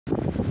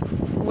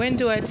when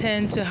do I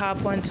tend to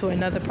hop onto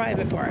another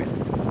private part?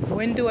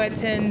 When do I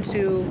tend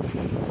to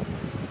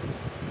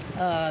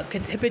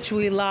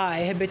habitually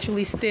lie,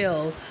 habitually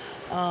steal?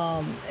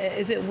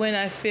 Is it when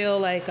I feel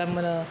like I'm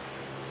going to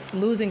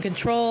losing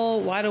control?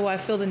 Why do I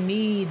feel the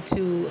need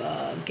to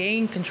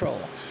gain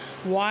control?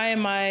 Why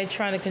am I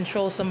trying to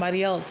control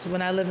somebody else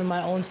when I live in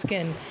my own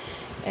skin?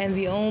 And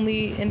the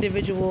only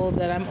individual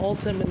that I'm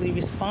ultimately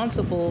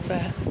responsible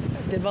for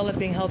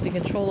developing healthy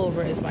control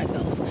over is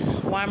myself.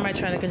 Why am I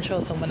trying to control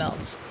someone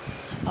else?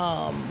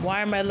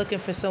 Why am I looking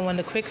for someone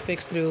to quick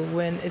fix through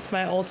when it's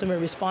my ultimate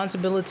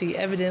responsibility,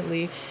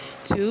 evidently,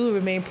 to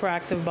remain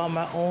proactive about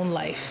my own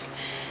life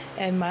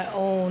and my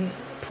own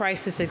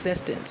priceless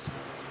existence?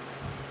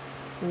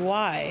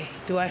 Why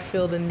do I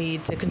feel the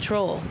need to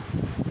control?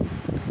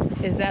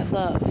 Is that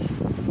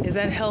love? Is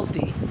that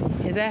healthy?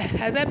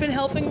 Has that been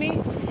helping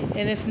me?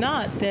 And if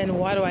not, then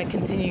why do I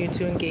continue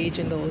to engage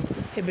in those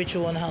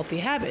habitual unhealthy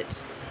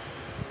habits?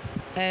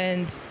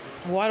 And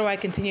why do I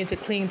continue to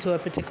cling to a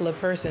particular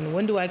person?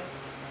 When do I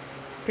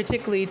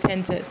particularly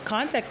tend to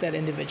contact that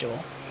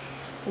individual?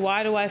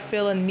 Why do I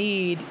feel a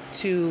need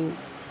to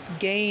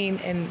gain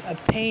and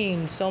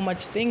obtain so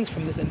much things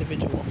from this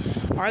individual?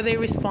 Are they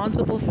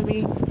responsible for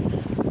me?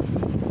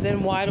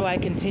 Then why do I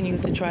continue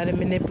to try to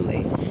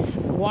manipulate?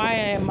 Why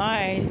am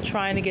I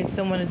trying to get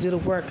someone to do the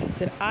work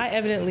that I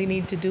evidently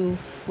need to do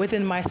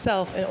within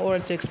myself in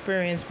order to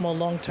experience more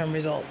long-term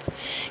results?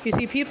 You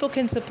see, people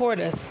can support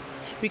us.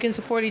 We can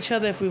support each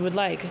other if we would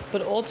like,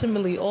 but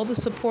ultimately all the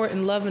support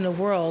and love in the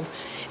world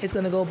is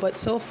going to go but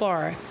so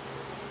far.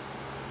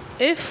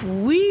 If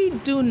we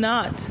do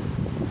not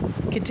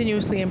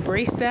continuously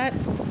embrace that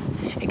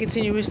and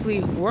continuously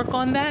work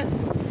on that,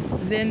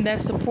 then that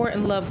support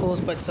and love goes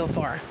but so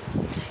far.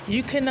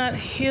 You cannot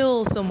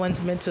heal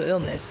someone's mental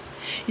illness.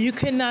 You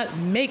cannot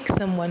make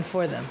someone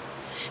for them.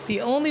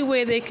 The only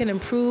way they can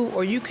improve,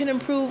 or you can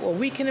improve, or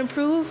we can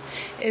improve,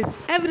 is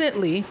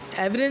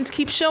evidence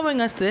keeps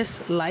showing us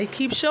this, life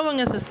keeps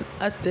showing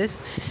us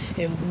this.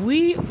 If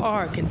we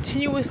are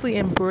continuously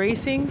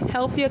embracing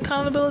healthy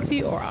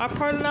accountability, or our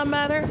part in our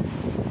matter,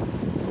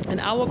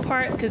 and our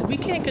part, because we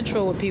can't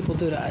control what people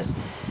do to us.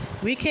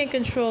 We can't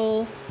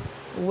control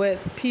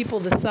what people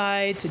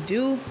decide to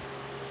do,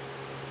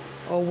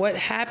 or what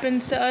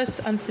happens to us.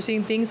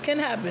 Unforeseen things can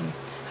happen.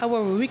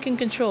 However, we can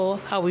control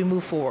how we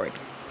move forward.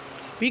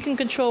 We can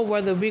control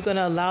whether we're going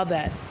to allow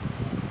that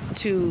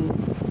to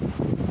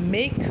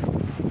make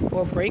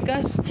or break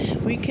us.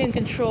 We can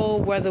control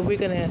whether we're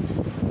going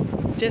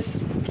to just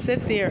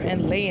sit there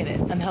and lay in it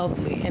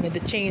unhealthily, and the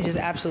change is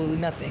absolutely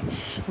nothing.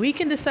 We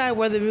can decide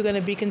whether we're going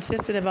to be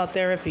consistent about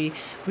therapy.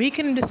 We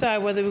can decide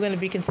whether we're going to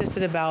be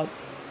consistent about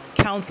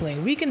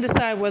counseling. We can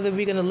decide whether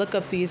we're going to look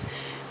up these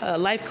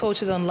life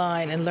coaches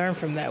online and learn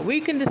from that.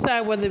 We can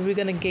decide whether we're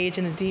going to engage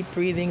in the deep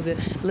breathing, the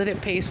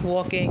limited pace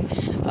walking,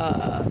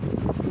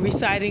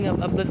 reciting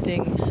of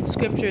uplifting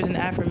scriptures and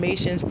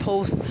affirmations,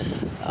 post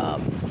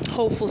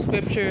hopeful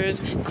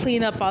scriptures,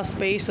 clean up our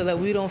space so that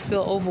we don't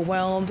feel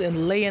overwhelmed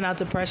and lay in our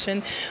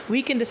depression.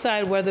 We can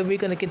decide whether we're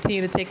going to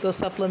continue to take those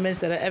supplements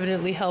that are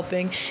evidently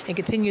helping and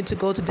continue to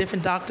go to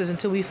different doctors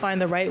until we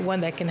find the right one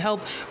that can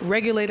help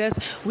regulate us.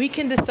 We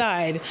can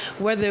decide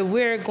whether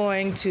we're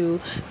going to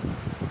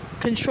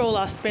control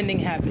our spending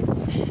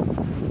habits,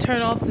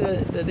 turn off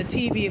the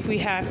TV if we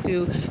have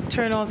to,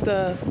 turn off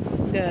the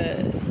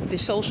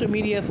social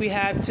media if we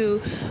have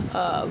to.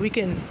 We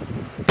can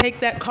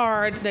take that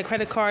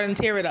credit card, and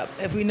tear it up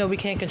if we know we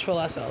can't control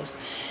ourselves.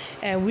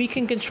 And we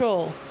can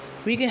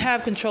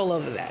have control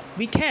over that.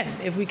 We can.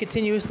 If we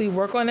continuously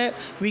work on it,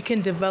 we can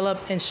develop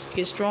and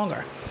get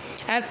stronger.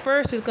 At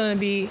first, it's going to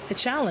be a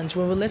challenge.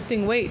 When we're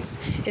lifting weights,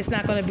 it's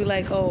not going to be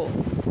like, oh,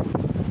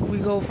 we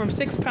go from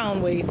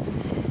 6-pound weights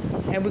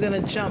and we're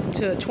going to jump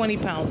to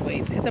 20-pound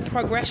weights. It's a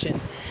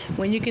progression.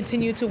 When you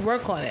continue to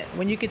work on it,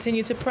 when you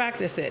continue to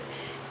practice it,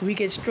 we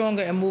get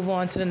stronger and move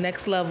on to the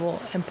next level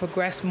and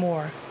progress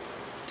more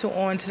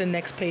on to the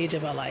next page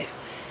of our life.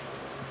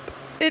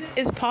 It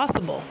is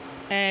possible.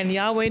 And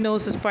Yahweh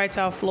knows, despite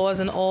our flaws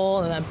and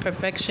all and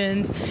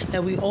imperfections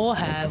that we all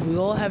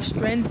have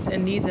strengths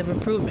and needs of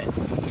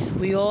improvement.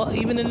 We all,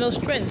 even in those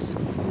strengths,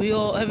 we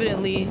all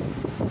evidently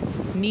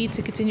need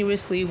to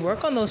continuously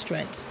work on those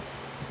strengths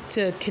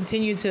to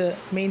continue to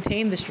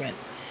maintain the strength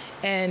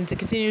and to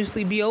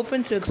continuously be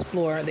open to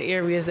explore the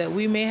areas that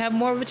we may have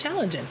more of a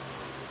challenge in.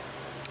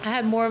 I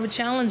had more of a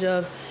challenge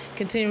of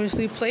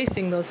continuously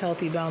placing those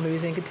healthy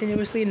boundaries and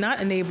continuously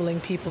not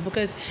enabling people,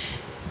 because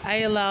I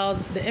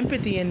allowed the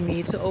empathy in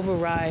me to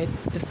override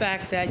the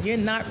fact that you're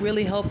not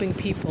really helping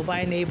people by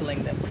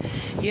enabling them.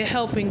 You're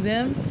helping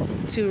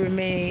them to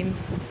remain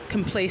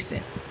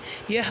complacent.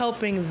 You're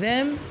helping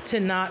them to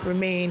not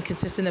remain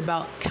consistent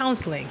about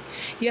counseling.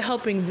 You're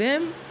helping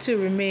them to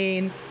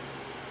remain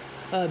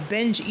a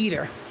binge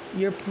eater.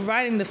 You're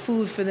providing the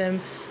food for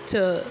them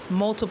to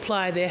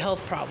multiply their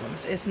health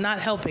problems. It's not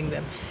helping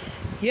them.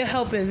 You're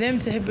helping them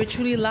to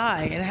habitually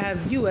lie and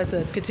have you as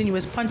a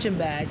continuous punching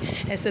bag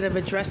instead of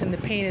addressing the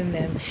pain in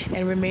them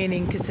and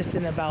remaining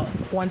consistent about,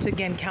 once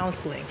again,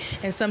 counseling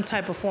and some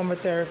type of form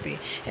of therapy.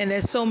 And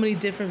there's so many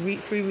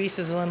different free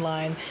resources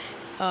online,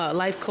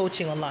 life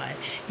coaching online.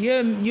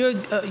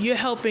 You're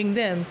helping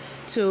them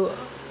to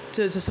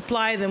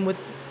supply them with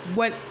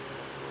what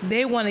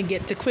they want to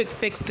get to quick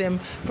fix them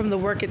from the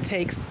work it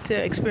takes to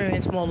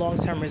experience more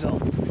long-term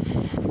results.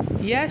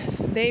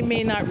 Yes, they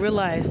may not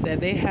realize that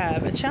they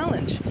have a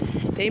challenge.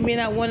 They may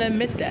not want to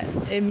admit that.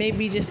 It may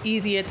be just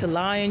easier to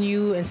lie on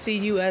you and see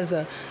you as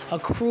a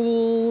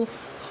cruel,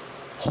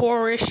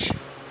 whorish,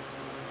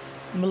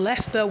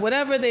 molester,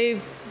 whatever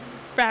they've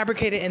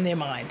fabricated in their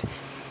mind.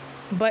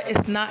 But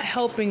it's not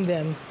helping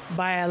them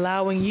by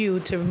allowing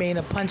you to remain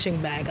a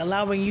punching bag,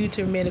 allowing you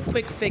to remain a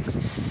quick fix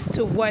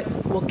to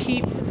what will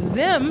keep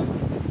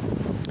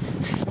them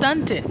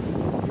stunted.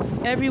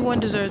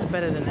 Everyone deserves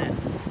better than that.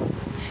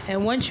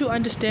 And once you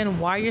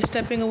understand why you're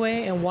stepping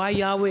away and why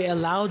Yahweh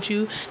allowed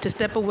you to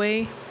step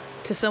away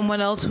to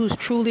someone else who's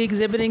truly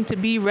exhibiting to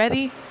be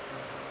ready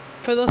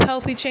for those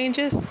healthy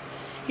changes,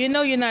 you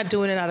know you're not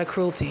doing it out of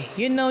cruelty.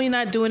 You know you're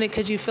not doing it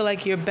because you feel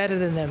like you're better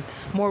than them,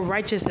 more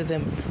righteous than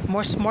them,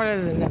 more smarter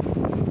than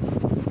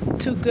them,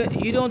 too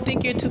good. You don't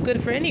think you're too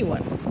good for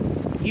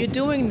anyone. You're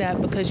doing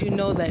that because you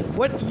know that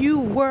what you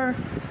were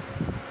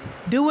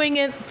doing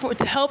it for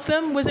to help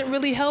them wasn't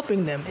really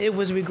helping them. It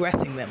was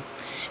regressing them.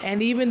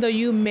 And even though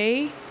you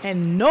may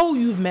and know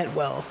you've meant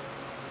well,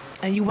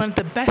 and you want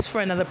the best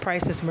for another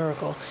priceless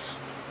miracle,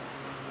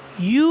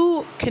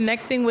 you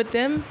connecting with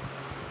them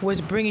was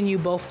bringing you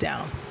both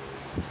down.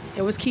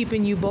 It was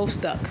keeping you both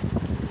stuck.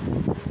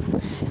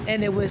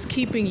 And it was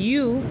keeping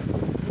you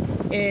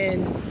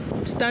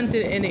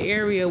stunted in the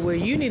area where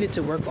you needed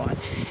to work on.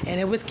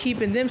 And it was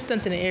keeping them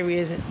stunted in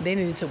areas they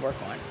needed to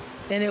work on.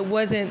 And it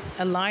wasn't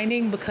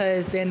aligning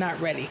because they're not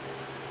ready.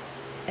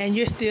 And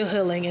you're still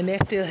healing, and they're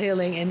still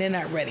healing, and they're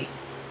not ready.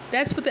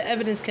 That's what the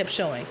evidence kept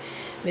showing.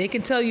 They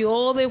can tell you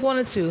all they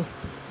wanted to,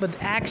 but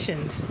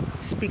actions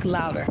speak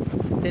louder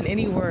than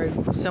any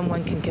word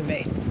someone can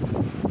convey.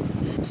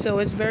 So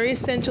it's very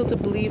essential to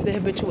believe the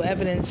habitual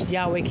evidence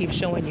Yahweh keeps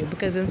showing you,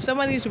 because if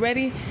somebody's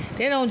ready,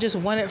 they don't just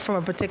want it from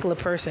a particular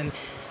person.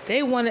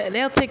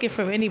 They'll take it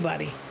from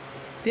anybody.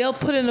 They'll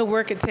put in the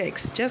work it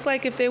takes, just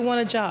like if they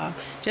want a job,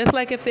 just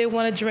like if they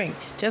want a drink,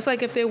 just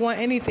like if they want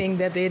anything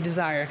that they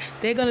desire.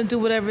 They're going to do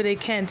whatever they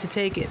can to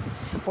take it,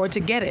 or to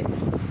get it,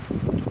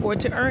 or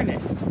to earn it.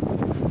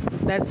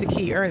 That's the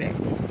key, earn it.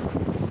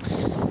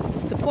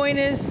 The point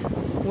is,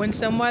 when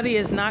somebody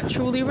is not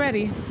truly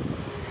ready,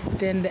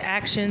 then the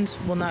actions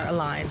will not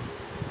align.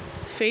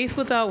 Faith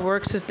without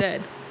works is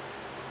dead.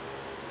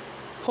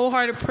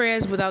 Wholehearted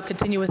prayers without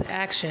continuous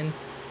action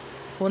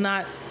will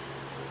not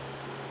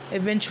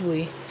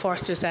eventually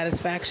foster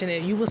satisfaction,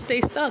 and you will stay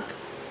stuck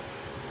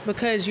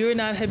because you're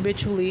not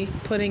habitually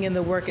putting in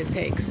the work it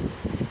takes.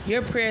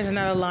 Your prayers are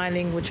not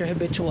aligning with your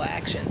habitual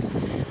actions.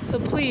 So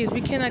please,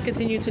 we cannot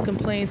continue to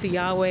complain to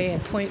Yahweh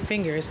and point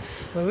fingers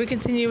when we're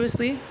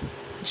continuously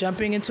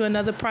jumping into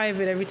another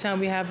private every time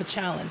we have a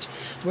challenge.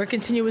 We're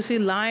continuously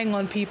lying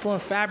on people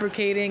and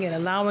fabricating and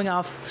allowing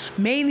our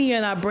mania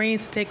in our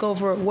brains to take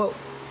over what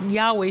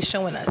Yahweh is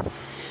showing us.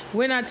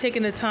 We're not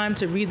taking the time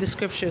to read the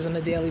scriptures on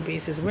a daily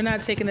basis. We're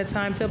not taking the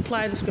time to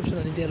apply the scriptures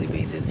on a daily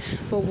basis.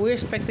 But we're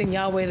expecting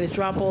Yahweh to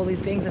drop all these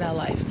things in our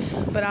life.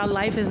 But our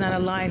life is not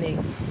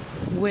aligning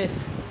with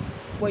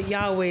what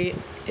Yahweh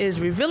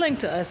is revealing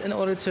to us in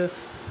order to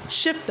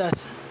shift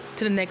us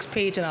to the next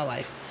page in our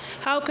life.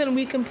 How can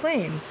we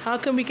complain? How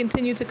can we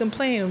continue to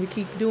complain when we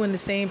keep doing the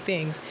same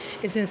things?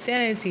 It's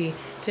insanity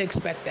to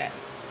expect that.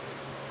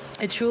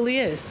 It truly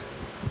is.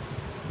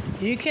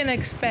 You can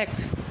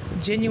expect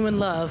genuine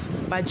love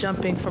by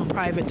jumping from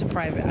private to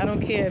private. I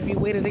don't care if you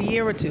waited a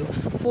year or two,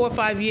 4 or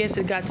 5 years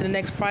to got to the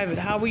next private.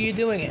 How were you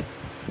doing it?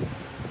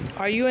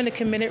 Are you in a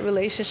committed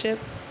relationship?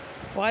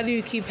 Why do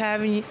you keep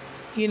having,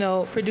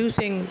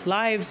 producing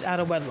lives out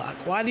of wedlock?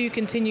 Why do you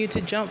continue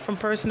to jump from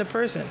person to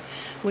person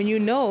when you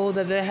know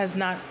that that has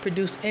not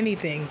produced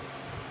anything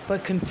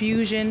but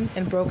confusion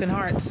and broken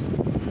hearts?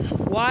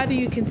 Why do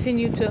you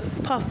continue to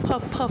puff,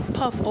 puff, puff,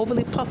 puff,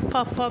 overly puff,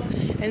 puff, puff,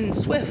 and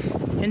swift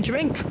and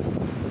drink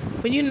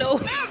when you know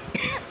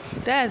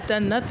that has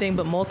done nothing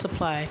but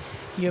multiply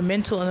your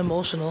mental and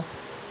emotional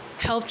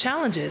health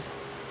challenges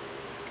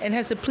and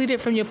has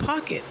depleted from your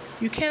pocket?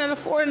 You cannot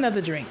afford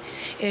another drink.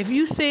 If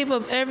you save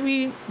up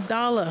every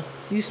dollar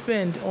you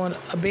spend on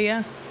a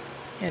beer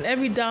and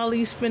every dollar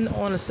you spend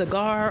on a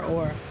cigar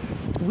or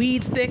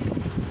weed stick,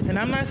 and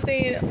I'm not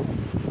saying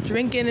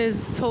drinking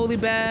is totally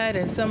bad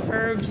and some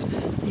herbs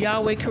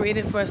Yahweh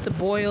created for us to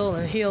boil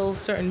and heal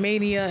certain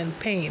mania and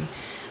pain,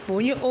 but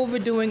when you're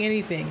overdoing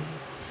anything,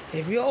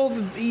 if you're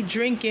over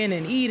drinking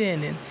and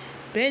eating and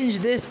binge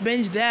this,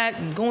 binge that,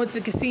 and going to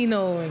the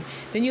casino, and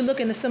then you're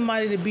looking to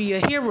somebody to be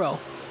your hero,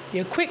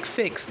 your quick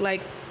fix,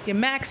 like your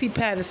maxi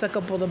pad to suck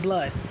up all the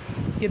blood,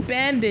 your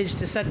bandage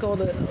to suck all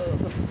the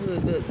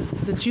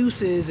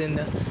juices and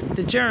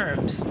the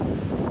germs.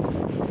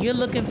 You're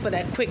looking for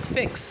that quick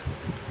fix.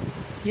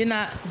 you're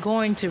not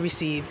going to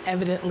receive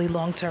evidently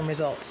long-term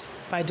results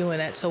by doing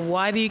that. So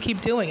why do you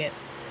keep doing it?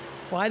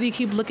 Why do you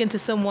keep looking to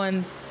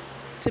someone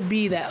to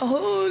be that?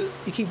 Oh,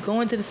 you keep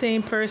going to the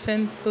same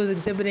person who's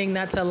exhibiting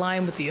not to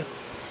align with you.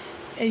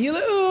 And you're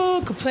like,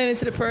 oh, complaining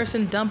to the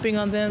person, dumping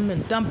on them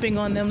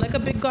like a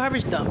big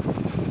garbage dump.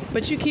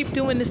 But you keep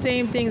doing the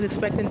same things,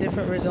 expecting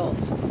different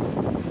results.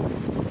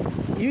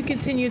 You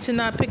continue to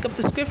not pick up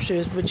the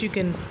scriptures, but you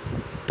can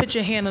put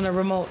your hand on a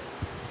remote.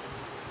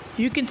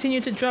 You continue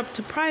to drop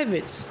to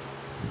privates,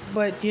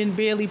 but you're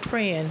barely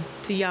praying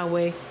to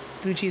Yahweh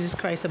through Jesus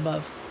Christ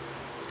above.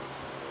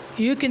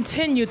 You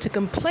continue to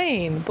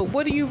complain, but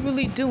what are you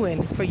really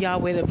doing for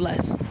Yahweh to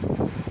bless?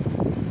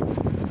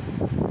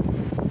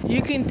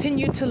 You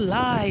continue to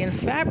lie and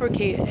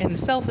fabricate and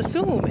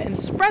self-assume and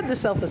spread the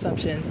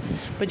self-assumptions,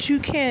 but you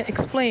can't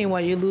explain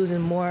why you're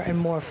losing more and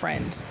more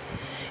friends.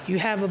 You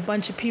have a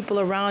bunch of people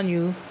around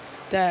you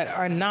that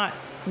are not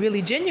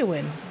really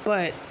genuine,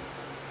 but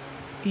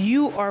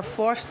you are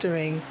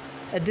fostering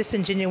a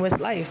disingenuous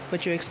life,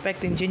 but you're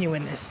expecting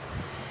genuineness.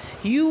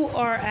 You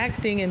are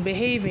acting and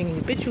behaving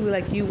habitually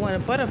like you want a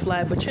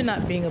butterfly, but you're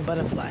not being a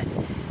butterfly.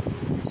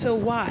 So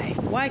why?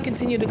 Why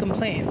continue to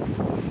complain?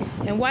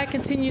 And why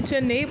continue to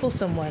enable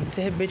someone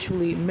to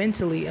habitually,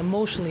 mentally,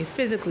 emotionally,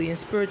 physically, and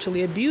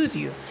spiritually abuse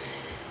you?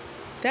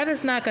 That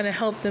is not going to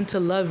help them to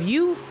love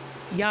you,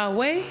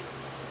 Yahweh,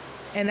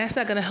 and that's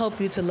not going to help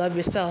you to love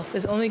yourself.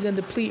 It's only going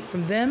to deplete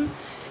from them.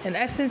 In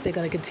essence, they're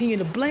going to continue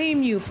to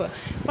blame you for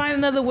find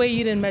another way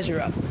you didn't measure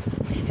up.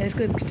 And it's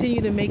going to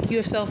continue to make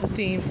your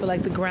self-esteem feel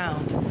like the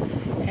ground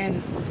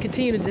and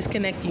continue to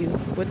disconnect you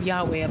with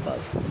Yahweh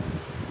above.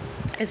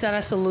 It's not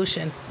a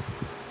solution.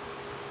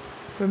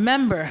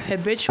 Remember,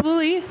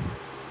 habitually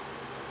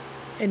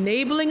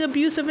enabling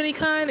abuse of any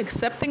kind,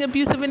 accepting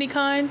abuse of any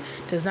kind,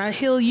 does not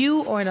heal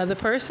you or another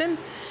person.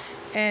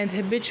 And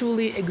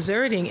habitually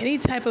exerting any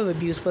type of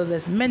abuse, whether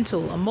it's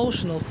mental,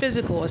 emotional,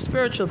 physical, or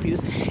spiritual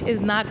abuse,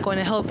 is not going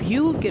to help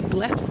you get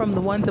blessed from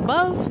the ones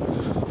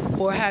above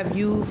or have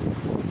you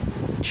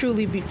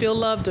truly feel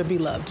loved or be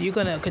loved. You're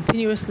going to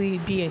continuously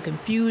be in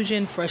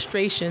confusion,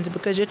 frustrations,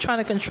 because you're trying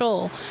to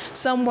control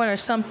someone or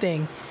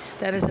something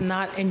that is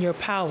not in your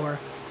power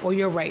or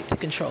your right to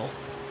control.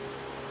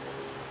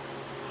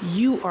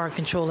 You are in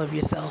control of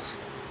yourself.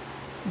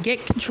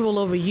 Get control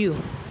over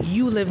you.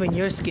 You live in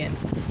your skin.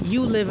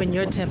 You live in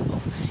your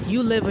temple.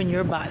 You live in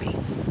your body.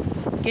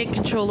 Get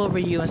control over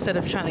you instead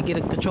of trying to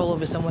get control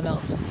over someone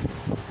else.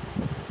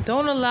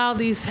 Don't allow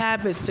these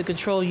habits to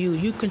control you.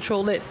 You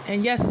control it.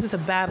 And yes, it's a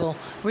battle.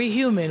 We're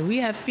human. We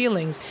have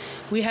feelings.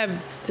 We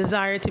have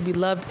desire to be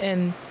loved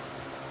and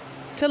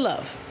to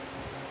love.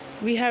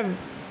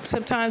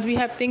 Sometimes we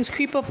have things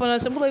creep up on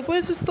us and we're like,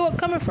 where's this thought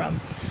coming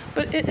from?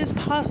 But it is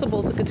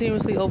possible to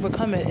continuously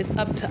overcome it. It's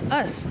up to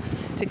us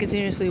to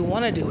continuously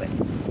want to do it.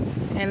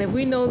 And if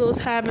we know those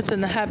habits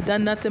and have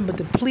done nothing but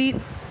deplete,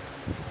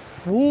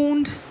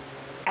 wound,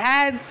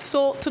 add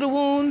salt to the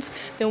wounds,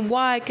 then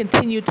why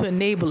continue to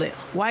enable it?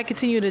 Why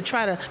continue to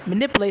try to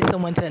manipulate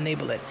someone to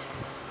enable it?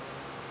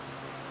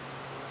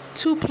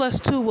 2 +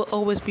 2 will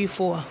always be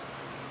 4.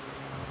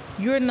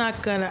 You're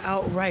not going to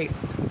outright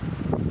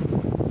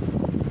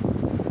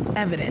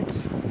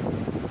evidence.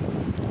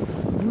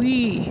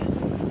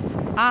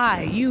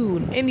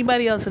 You,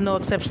 anybody else are no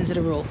exception to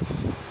the rule.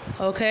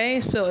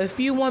 Okay? So if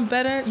you want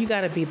better, you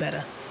got to be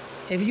better.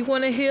 If you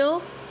want to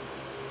heal,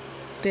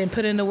 then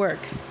put in the work.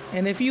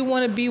 And if you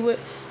want to be with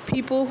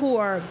people who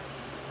are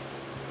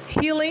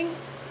healing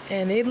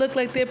and they look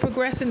like they're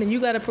progressing, then you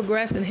got to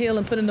progress and heal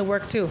and put in the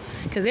work too,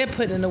 because they're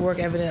putting in the work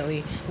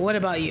evidently. What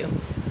about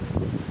you?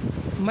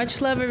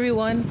 Much love,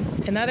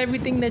 everyone. And not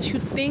everything that you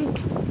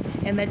think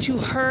and that you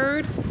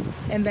heard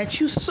and that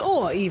you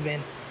saw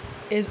even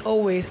is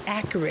always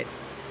accurate.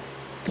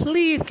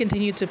 Please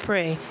continue to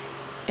pray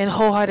in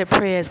wholehearted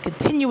prayers,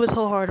 continuous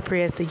wholehearted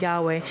prayers to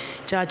Yahweh,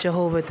 Jah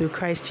Jehovah, through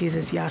Christ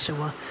Jesus,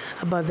 Yahshua,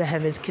 above the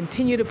heavens.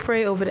 Continue to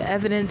pray over the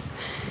evidence,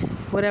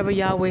 whatever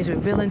Yahweh is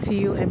revealing to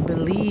you, and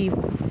believe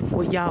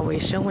what Yahweh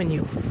is showing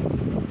you.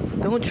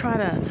 Don't try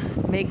to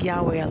make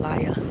Yahweh a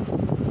liar.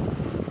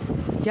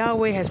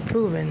 Yahweh has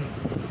proven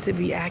to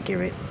be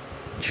accurate,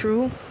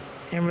 true,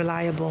 and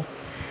reliable.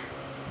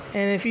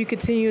 And if you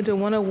continue to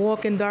want to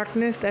walk in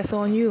darkness, that's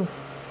on you.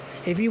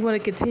 If you want to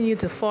continue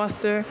to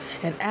foster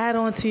and add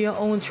on to your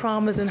own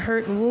traumas and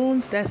hurt and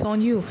wounds, that's on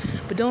you.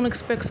 But don't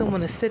expect someone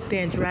to sit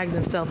there and drag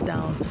themselves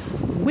down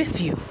with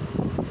you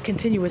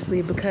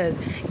continuously, because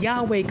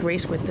Yahweh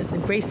graced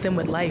them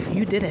with life.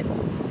 You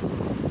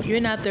didn't.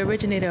 You're not the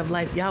originator of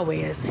life. Yahweh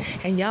is.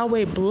 And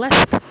Yahweh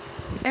blessed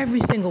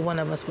every single one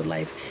of us with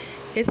life.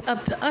 It's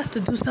up to us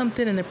to do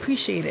something and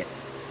appreciate it.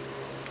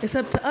 It's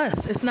up to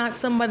us. It's not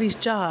somebody's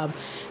job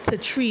to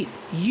treat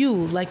you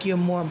like you're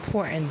more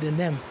important than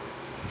them,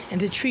 and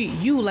to treat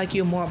you like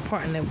you're more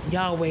important than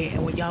Yahweh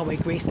and what Yahweh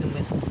graced them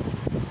with.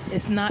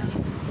 It's not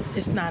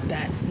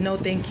that. No,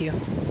 thank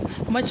you.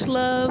 Much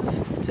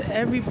love to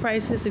every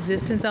priceless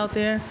existence out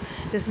there.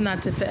 This is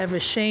not to forever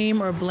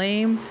shame or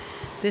blame.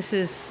 This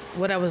is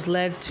what I was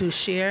led to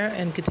share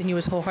in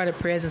continuous wholehearted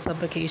prayers and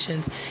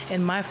supplications,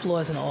 and my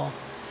flaws and all.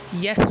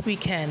 Yes, we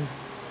can.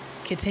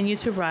 Continue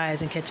to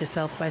rise and catch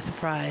yourself by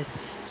surprise.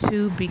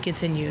 To be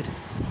continued.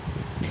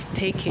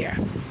 Take care.